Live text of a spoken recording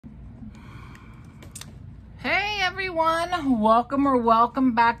everyone,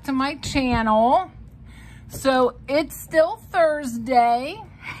 welcome back to my channel. So it's still Thursday.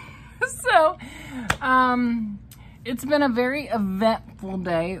 So it's been a very eventful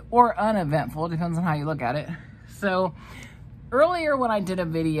day, or uneventful, depends on how you look at it. So earlier when I did a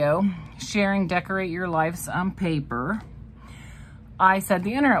video sharing Decorate Your Life's paper, I said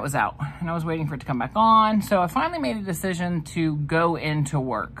the internet was out and I was waiting for it to come back on. So I finally made a decision to go into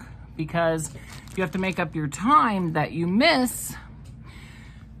work, because you have to make up your time that you miss.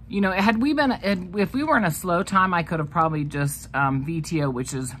 You know, if we were in a slow time, I could have probably just VTO,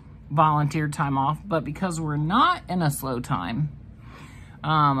 which is volunteered time off. But because we're not in a slow time,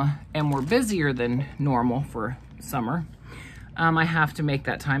 and we're busier than normal for summer, I have to make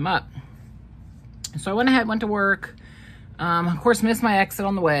that time up. So I went ahead, went to work. Of course, missed my exit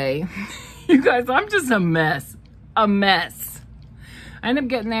on the way. You guys, I'm just a mess. A mess. I end up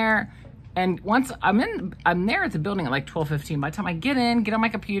getting there, and once I'm there at the building at like 12:15. By the time I get in, get on my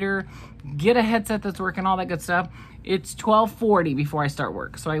computer, get a headset that's working, all that good stuff, it's 12:40 before I start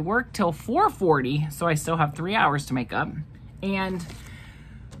work. So I work till 4:40, so I still have 3 hours to make up. And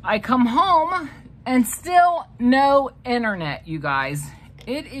I come home and still no internet, you guys.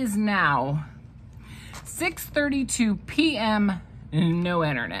 It is now 6:32 p.m. no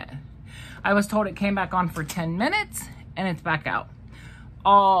internet. I was told it came back on for 10 minutes and it's back out.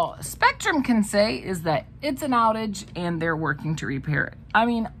 All Spectrum can say is that it's an outage and they're working to repair it. I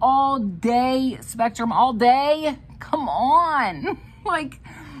mean, all day, Spectrum, all day? Come on. Like,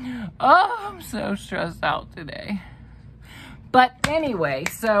 oh, I'm so stressed out today. But anyway,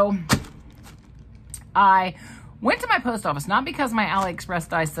 so I went to my post office, not because my AliExpress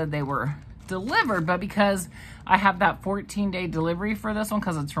dies said they were delivered, but because I have that 14-day delivery for this one,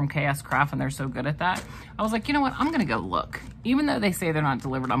 because it's from KS Craft and they're so good at that. I was like, you know what, I'm gonna go look. Even though they say they're not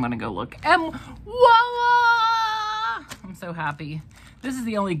delivered, I'm gonna go look. And voila! I'm so happy. This is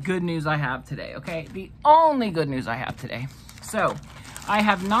the only good news I have today, okay? The only good news I have today. So I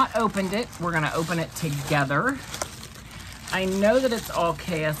have not opened it. We're gonna open it together. I know that it's all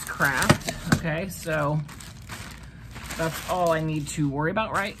KS Craft, okay? So that's all I need to worry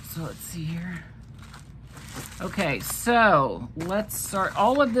about, right? So let's see here. Okay, so let's start.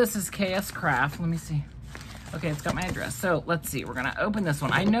 All of this is KS Craft. Let me see. Okay, it's got my address. So let's see. We're gonna open this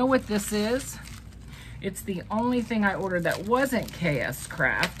one. I know what this is. It's the only thing I ordered that wasn't KS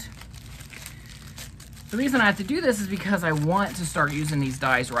Craft. The reason I have to do this is because I want to start using these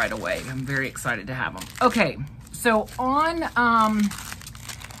dies right away. I'm very excited to have them. Okay, so on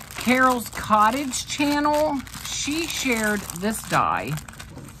Carol's Cottage channel, she shared this die.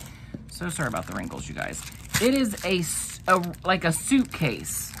 So sorry about the wrinkles, you guys. It is like a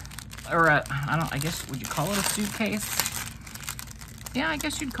suitcase, or I guess, would you call it a suitcase? Yeah, I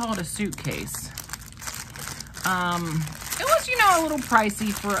guess you'd call it a suitcase. It was, you know, a little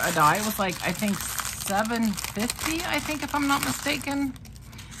pricey for a die. It was like, I think $7.50, I think, if I'm not mistaken.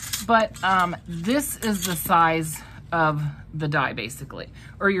 But this is the size of the die, basically,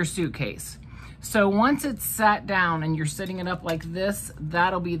 or your suitcase. So once it's sat down and you're sitting it up like this,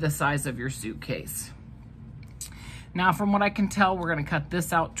 that'll be the size of your suitcase. Now, from what I can tell, we're gonna cut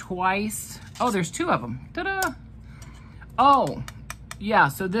this out twice. Oh, there's two of them. Ta-da! Oh, yeah,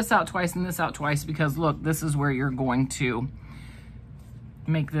 so this out twice and this out twice, because look, this is where you're going to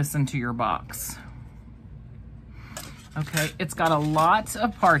make this into your box. Okay, it's got a lot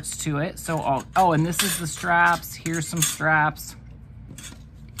of parts to it. So, oh, and this is the straps. Here's some straps.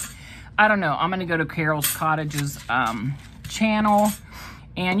 I don't know. I'm going to go to Carol's Cottage's channel.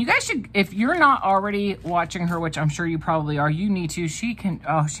 And you guys should, if you're not already watching her, which I'm sure you probably are, you need to. She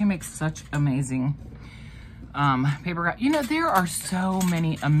makes such amazing paper craft. You know, there are so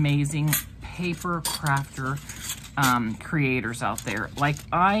many amazing paper crafter creators out there. Like,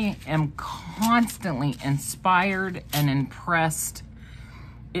 I am constantly inspired and impressed.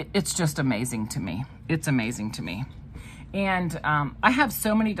 It's just amazing to me. It's amazing to me. And I have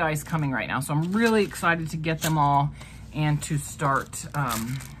so many dies coming right now, so I'm really excited to get them all and to start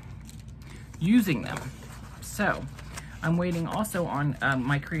using them. So I'm waiting also on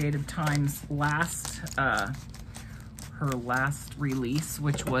my Creative Times her last release,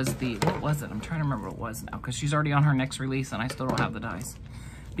 which was what was it? I'm trying to remember what it was now, because she's already on her next release and I still don't have the dies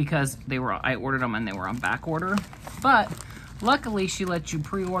because I ordered them and they were on back order. But luckily she lets you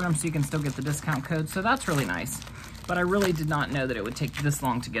pre-order them so you can still get the discount code, so that's really nice. But I really did not know that it would take this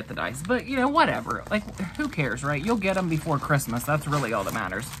long to get the dice. But, you know, whatever. Like, who cares, right? You'll get them before Christmas. That's really all that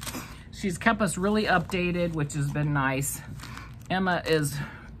matters. She's kept us really updated, which has been nice. Emma is,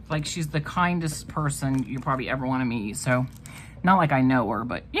 like, she's the kindest person you probably ever want to meet. So, not like I know her,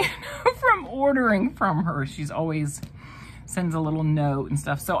 but, you know, from I'm ordering from her. She's always sends a little note and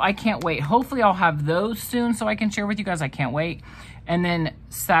stuff. So I can't wait. Hopefully I'll have those soon so I can share with you guys. I can't wait. And then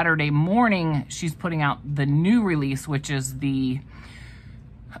Saturday morning, she's putting out the new release, which is the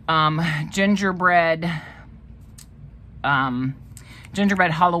gingerbread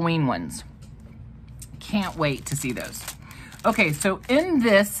Halloween ones. Can't wait to see those. Okay, so in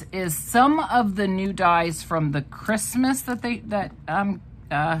this is some of the new dies from the Christmas that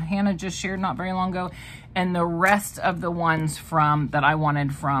Hannah just shared not very long ago, and the rest of the ones that I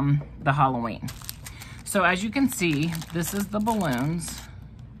wanted from the Halloween. So as you can see, this is the balloons.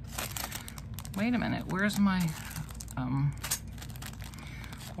 Wait a minute, where's my,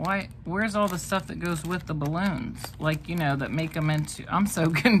 where's all the stuff that goes with the balloons? Like, you know, that make them into, I'm so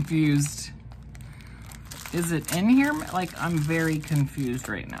confused. Is it in here? Like, I'm very confused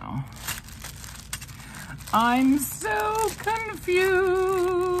right now. I'm so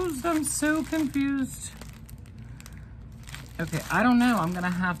confused. I'm so confused. Okay, I don't know. I'm gonna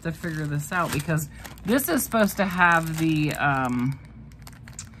have to figure this out because this is supposed to have the,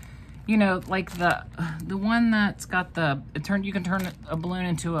 you know, like the one that's got the, you can turn a balloon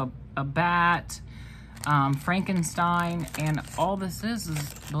into a bat, Frankenstein, and all this is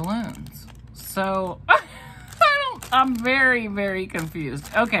balloons. So, I'm very, very confused.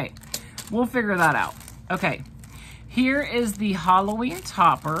 Okay, we'll figure that out. Okay, here is the Halloween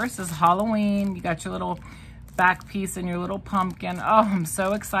topper. It says Halloween. You got your little back piece and your little pumpkin. Oh, I'm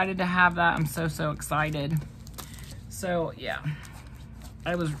so excited to have that. I'm so, so excited. So, yeah.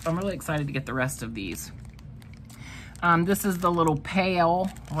 I'm really excited to get the rest of these. This is the little pail,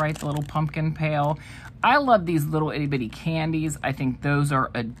 right? The little pumpkin pail. I love these little itty bitty candies. I think those are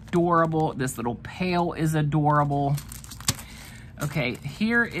adorable. This little pail is adorable. Okay,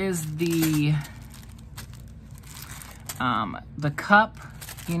 here is the cup,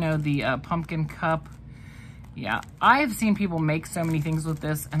 you know, the pumpkin cup. Yeah, I've seen people make so many things with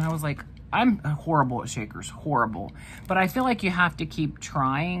this, and I was like, I'm horrible at shakers, horrible. But I feel like you have to keep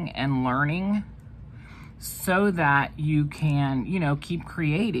trying and learning so that you can, you know, keep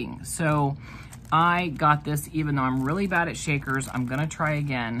creating. So I got this, even though I'm really bad at shakers. I'm gonna try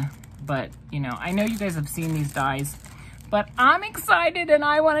again. But, you know, I know you guys have seen these dies, but I'm excited and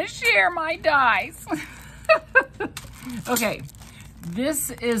I wanna share my dies. Okay, this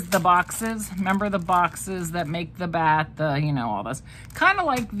is the boxes. Remember the boxes that make the bat, you know, all this. Kind of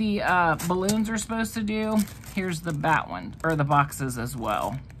like the balloons are supposed to do. Here's the bat one, or the boxes as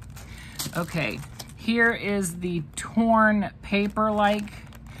well. Okay, here is the torn paper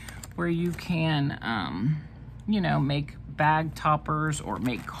where you can, you know, make bag toppers or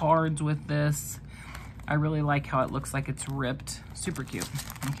make cards with this. I really like how it looks like it's ripped. Super cute.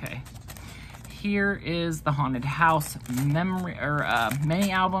 Okay. Here is the Haunted House memory or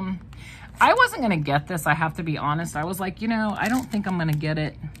mini album. I wasn't gonna get this, I have to be honest. I was like, you know, I don't think I'm gonna get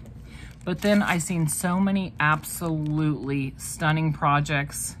it. But then I seen so many absolutely stunning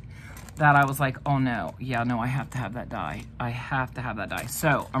projects that I was like, oh no, yeah, no, I have to have that die. I have to have that die.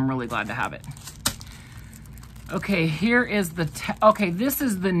 So I'm really glad to have it. Okay, here is okay, this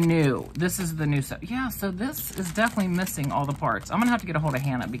is the new stuff. Yeah, so this is definitely missing all the parts. I'm gonna have to get a hold of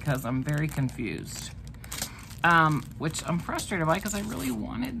Hannah because I'm very confused. Which I'm frustrated by because I really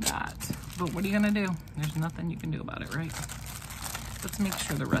wanted that. But what are you gonna do? There's nothing you can do about it, right? Let's make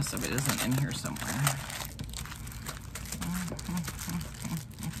sure the rest of it isn't in here somewhere.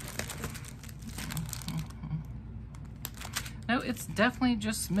 No, it's definitely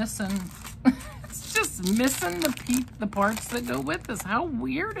just missing. It's just missing the parts that go with this. How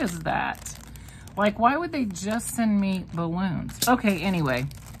weird is that? Like, why would they just send me balloons? Okay, anyway.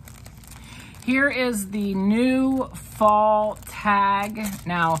 Here is the new fall tag.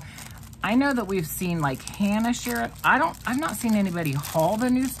 Now, I know that we've seen like Hannah share it. I've not seen anybody haul the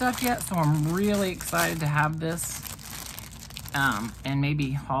new stuff yet, so I'm really excited to have this. And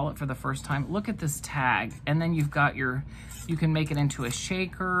maybe haul it for the first time. Look at this tag. And then you've got you can make it into a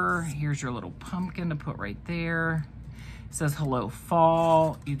shaker. Here's your little pumpkin to put right there. It says hello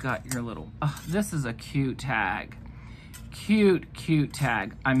fall. You got your little, this is a cute tag. Cute, cute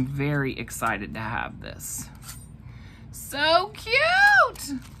tag. I'm very excited to have this. So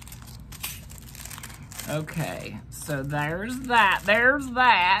cute. Okay, so there's that. There's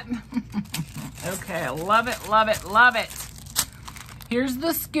that. Okay, love it, love it, love it. Here's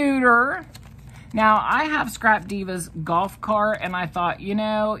the scooter. Now, I have Scrap Diva's golf cart, and I thought, you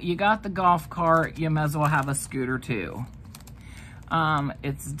know, you got the golf cart, you might as well have a scooter too.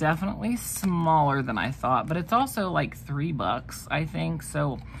 It's definitely smaller than I thought, but it's also like $3, I think.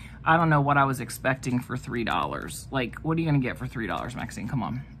 So I don't know what I was expecting for $3. Like, what are you gonna get for $3, Maxine? Come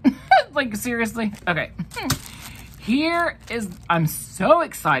on. Like, seriously? Okay. Here is, I'm so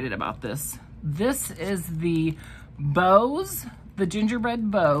excited about this. This is the bows, the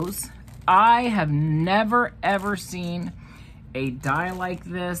gingerbread bows. I have never, ever seen a die like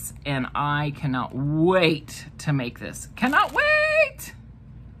this, and I cannot wait to make this. Cannot wait!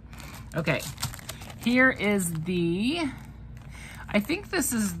 Okay, here is the, I think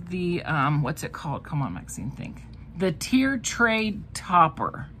this is the, what's it called? Come on, Maxine, think. The tier trade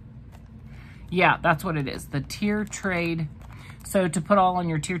topper. Yeah, that's what it is, the tier trade. So to put all on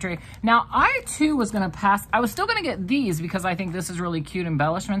your tier tray. Now, I too was gonna pass, I was still gonna get these because I think this is really cute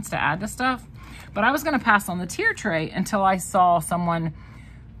embellishments to add to stuff. But I was gonna pass on the tier tray until I saw someone,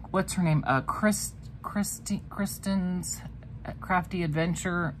 what's her name? Kristen's Crafty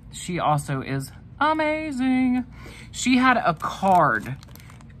Adventure. She also is amazing. She had a cards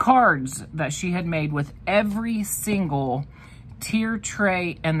that she had made with every single tier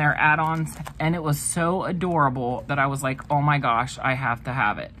tray and their add-ons, and it was so adorable that I was like, oh my gosh, I have to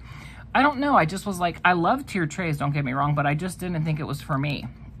have it. I don't know, I just was like, I love tier trays, don't get me wrong, but I just didn't think it was for me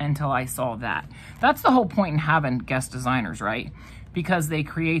until I saw that. That's the whole point in having guest designers, right? Because they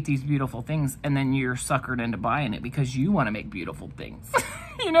create these beautiful things and then you're suckered into buying it because you want to make beautiful things.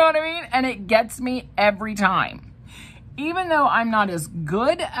 You know what I mean? And it gets me every time. Even though I'm not as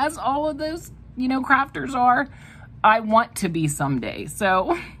good as all of those, you know, crafters are, I want to be someday.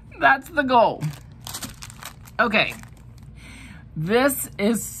 So that's the goal. Okay. This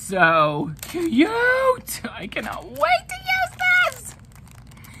is so cute. I cannot wait to use this.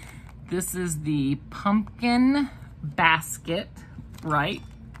 This is the pumpkin basket, right?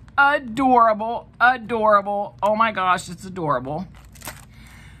 Adorable, adorable. Oh my gosh, it's adorable.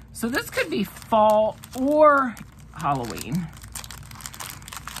 So this could be fall or Halloween.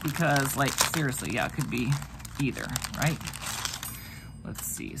 Because, like, seriously, yeah, it could be either, right? Let's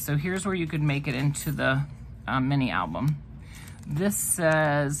see. So here's where you could make it into the mini album. This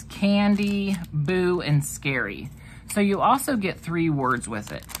says candy, boo, and scary. So you also get 3 words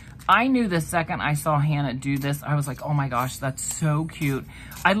with it. I knew the second I saw Hannah do this, I was like, oh my gosh, that's so cute.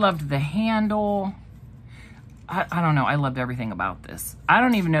 I loved the handle. I don't know, I loved everything about this. I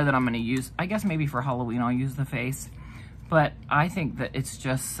don't even know that I'm gonna use, I guess maybe for Halloween I'll use the face, but I think that it's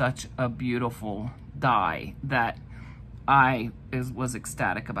just such a beautiful die that I was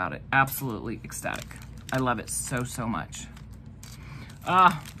ecstatic about it. Absolutely ecstatic. I love it so, so much.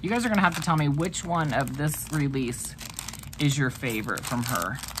 You guys are gonna have to tell me which one of this release is your favorite from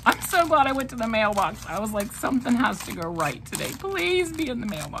her. I'm so glad I went to the mailbox. I was like, something has to go right today. Please be in the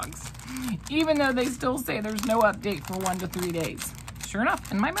mailbox. Even though they still say there's no update for 1 to 3 days. Sure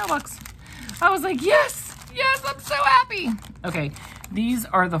enough, in my mailbox. I was like, yes, yes, I'm so happy. Okay, these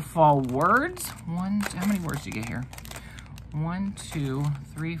are the fall words. How many words do you get here? 1, 2,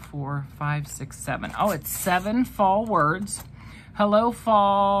 3, 4, 5, 6, 7. Oh, it's 7 fall words. Hello,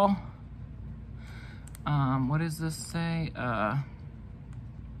 fall. What does this say? Oh,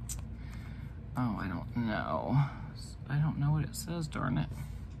 I don't know. I don't know what it says, darn it.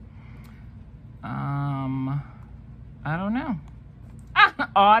 I don't know.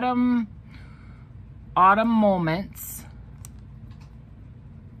 Autumn moments.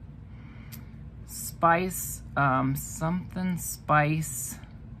 Spice, something spice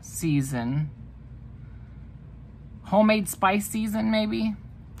season. Homemade spice season, maybe?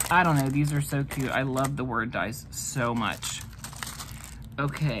 I don't know, these are so cute. I love the word dice so much.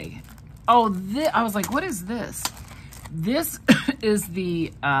 Okay. Oh, I was like, what is this? This is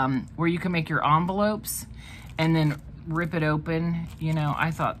the, where you can make your envelopes and then rip it open. You know,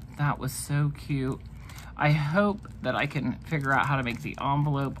 I thought that was so cute. I hope that I can figure out how to make the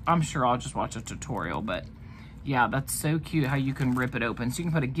envelope. I'm sure I'll just watch a tutorial, but yeah, that's so cute how you can rip it open. So you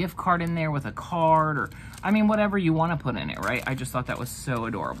can put a gift card in there with a card or, I mean, whatever you want to put in it, right? I just thought that was so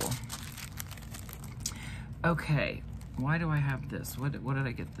adorable. Okay, why do I have this? What did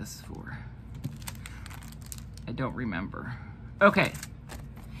I get this for? I don't remember. Okay,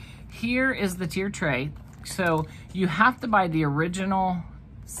 here is the tier tray. So you have to buy the original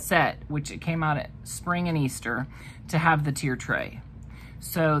set, which it came out at spring and Easter, to have the tier tray.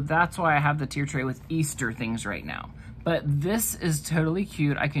 So that's why I have the tier tray with Easter things right now. But this is totally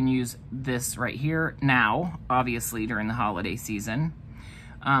cute. I can use this right here now, obviously during the holiday season.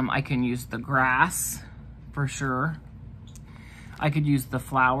 I can use the grass for sure. I could use the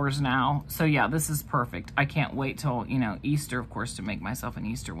flowers now. So yeah, this is perfect. I can't wait till, you know, Easter, of course, to make myself an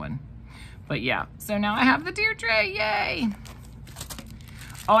Easter one. But yeah, so now I have the tier tray, yay!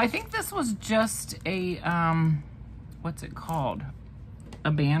 Oh, I think this was just a, what's it called? A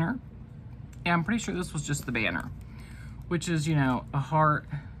banner. Yeah, I'm pretty sure this was just the banner, which is, you know, a heart.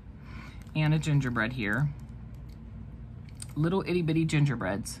 and a gingerbread here. Little itty bitty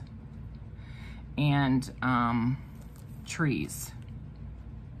gingerbreads. And trees.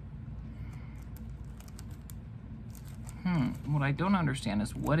 What I don't understand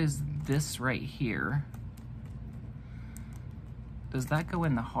is what is this right here? Does that go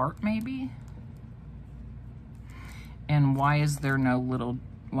in the heart maybe? And why is there no little,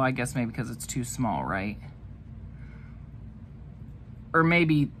 well, I guess maybe because it's too small, right? Or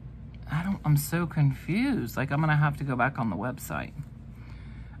maybe, I'm so confused. Like, I'm gonna have to go back on the website.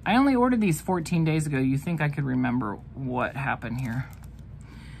 I only ordered these 14 days ago. You think I could remember what happened here?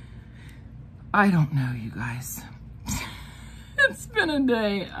 I don't know, you guys. It's been a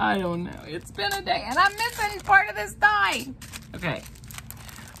day. I don't know. It's been a day, and I'm missing part of this die. Okay.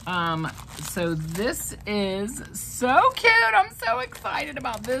 So this is so cute. I'm so excited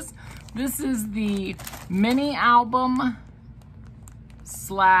about this. This is the mini album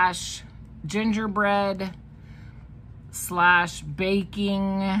 / gingerbread /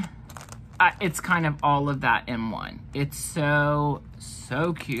 baking. It's kind of all of that in one. It's so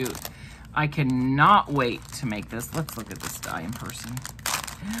cute. I cannot wait to make this. Let's look at this die in person.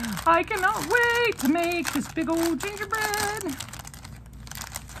 I cannot wait to make this big old gingerbread.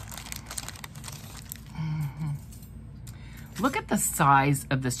 Look at the size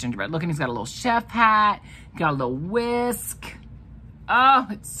of this gingerbread. Look, and he's got a little chef hat, got a little whisk. Oh,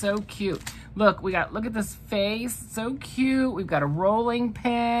 it's so cute. Look, look at this face, so cute. We've got a rolling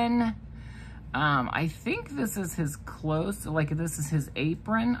pin. I think this is his clothes, so like this is his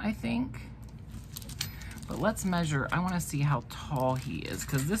apron, I think. But let's measure, I wanna see how tall he is,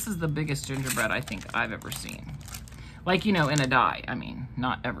 because this is the biggest gingerbread I think I've ever seen. Like, you know, in a die. I mean,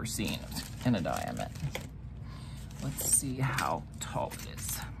 not ever seen it in a die, I meant. Let's see how tall it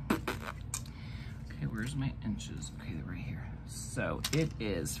is. Okay, where's my inches? Okay, they're right here. So it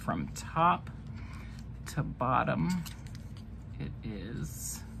is from top to bottom. It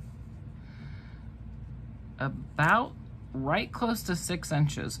is about right close to 6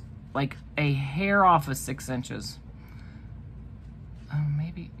 inches. Like a hair off of 6 inches.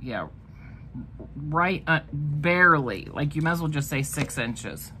 Maybe, yeah, right, barely. Like you might as well just say 6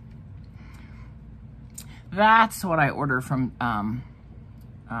 inches. That's what I ordered from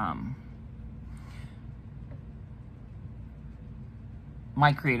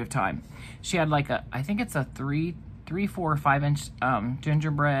My Creative Time. She had like I think it's a 3, 4, or 5 inch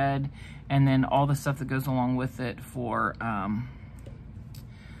gingerbread, and then all the stuff that goes along with it for, oh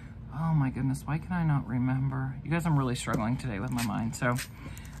my goodness, why can I not remember? You guys, I'm really struggling today with my mind. So,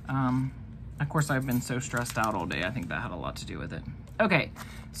 of course, I've been so stressed out all day. I think that had a lot to do with it. Okay,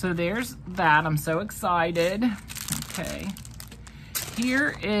 so there's that. I'm so excited. Okay.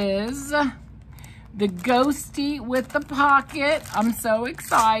 Here is the ghosty with the pocket. I'm so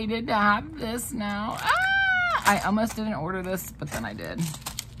excited to have this now. I almost didn't order this, but then I did.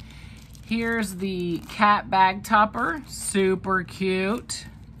 Here's the cat bag topper. Super cute.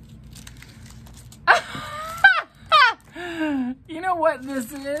 You know what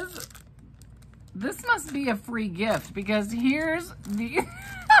this is? This must be a free gift, because here's the...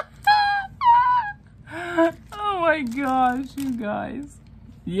 Oh my gosh, you guys.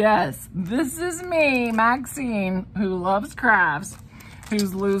 Yes, this is me, Maxine, who loves crafts,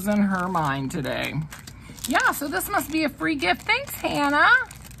 who's losing her mind today. Yeah, so this must be a free gift. Thanks, Hannah.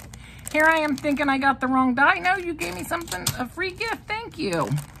 Here I am thinking I got the wrong die. No, you gave me something, a free gift. Thank you.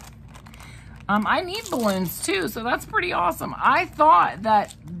 I need balloons too, so that's pretty awesome. I thought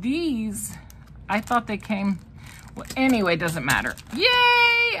that these, I thought they came, well, anyway, it doesn't matter. Yay!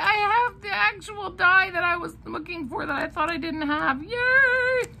 I have the actual die that I was looking for that I thought I didn't have.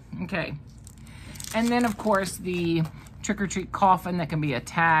 Yay! Okay. And then, of course, the trick-or-treat coffin that can be a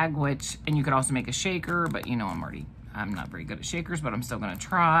tag, which, and you could also make a shaker, but you know, I'm not very good at shakers, but I'm still gonna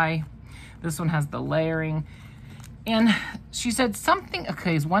try. This one has the layering. And she said something,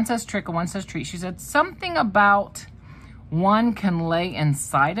 okay, one says trick and one says treat. She said something about one can lay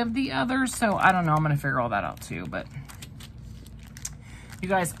inside of the other. So I don't know, I'm gonna figure all that out too. But you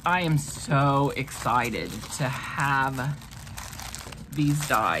guys, I am so excited to have these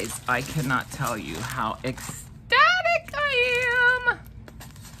dies. I cannot tell you how ecstatic I am.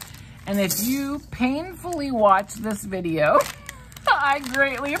 And if you painfully watch this video, I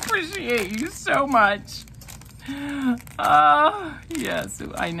greatly appreciate you so much. Yes,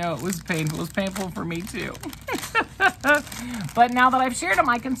 I know it was painful. It was painful for me too. But now that I've shared them,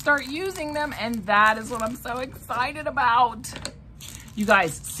 I can start using them, and that is what I'm so excited about. You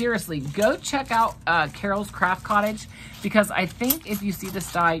guys, seriously, go check out Carol's Craft Cottage, because I think if you see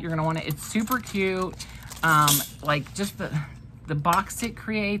this die, you're gonna want it. It's super cute. Like just the box it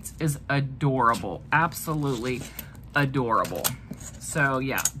creates is adorable. Absolutely adorable. So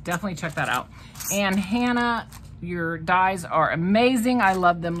yeah, definitely check that out. And Hannah, your dies are amazing. I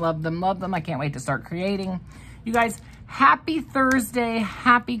love them, love them, love them. I can't wait to start creating. You guys, happy Thursday,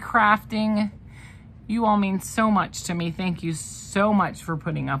 happy crafting. You all mean so much to me. Thank you so much for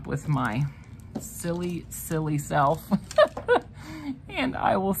putting up with my silly, silly self. And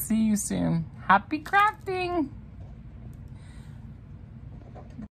I will see you soon. Happy crafting.